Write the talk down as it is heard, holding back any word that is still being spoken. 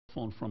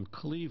Phone from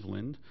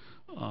Cleveland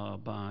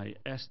by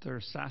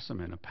Esther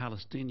Sassaman, a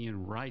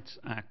Palestinian rights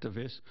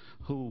activist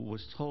who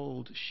was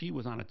told she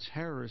was on a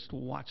terrorist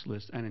watch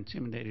list and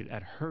intimidated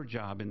at her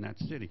job in that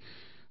city.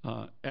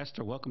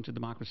 Esther, welcome to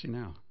Democracy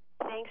Now!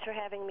 Thanks for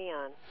having me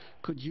on.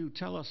 Could you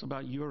tell us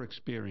about your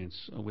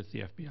experience with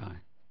the FBI?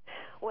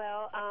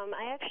 Well,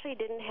 I actually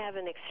didn't have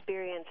an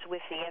experience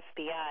with the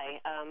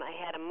FBI. I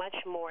had a much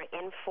more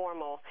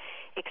informal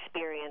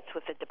experience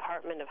with the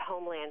Department of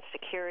Homeland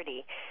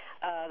Security.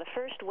 The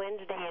first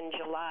Wednesday in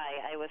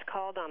July, I was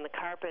called on the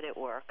carpet at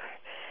work.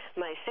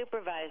 My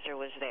supervisor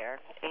was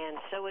there, and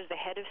so was the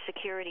head of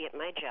security at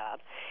my job,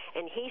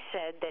 and he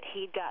said that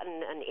he'd gotten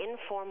an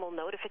informal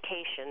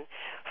notification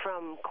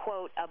from,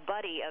 quote, a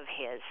buddy of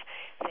his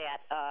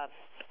that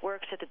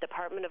works at the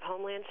Department of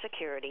Homeland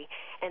Security,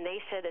 and they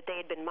said that they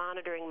had been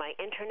monitoring my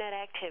internet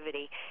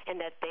activity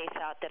and that they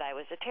thought that I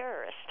was a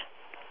terrorist.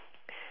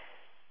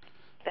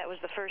 That was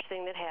the first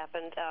thing that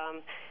happened.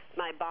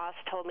 My boss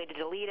told me to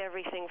delete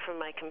everything from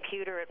my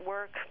computer at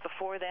work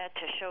before that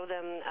to show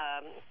them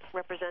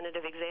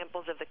representative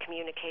examples of the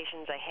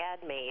communications I had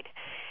made.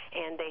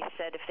 And they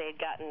said if they had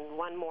gotten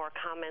one more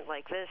comment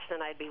like this, then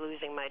I'd be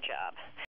losing my job.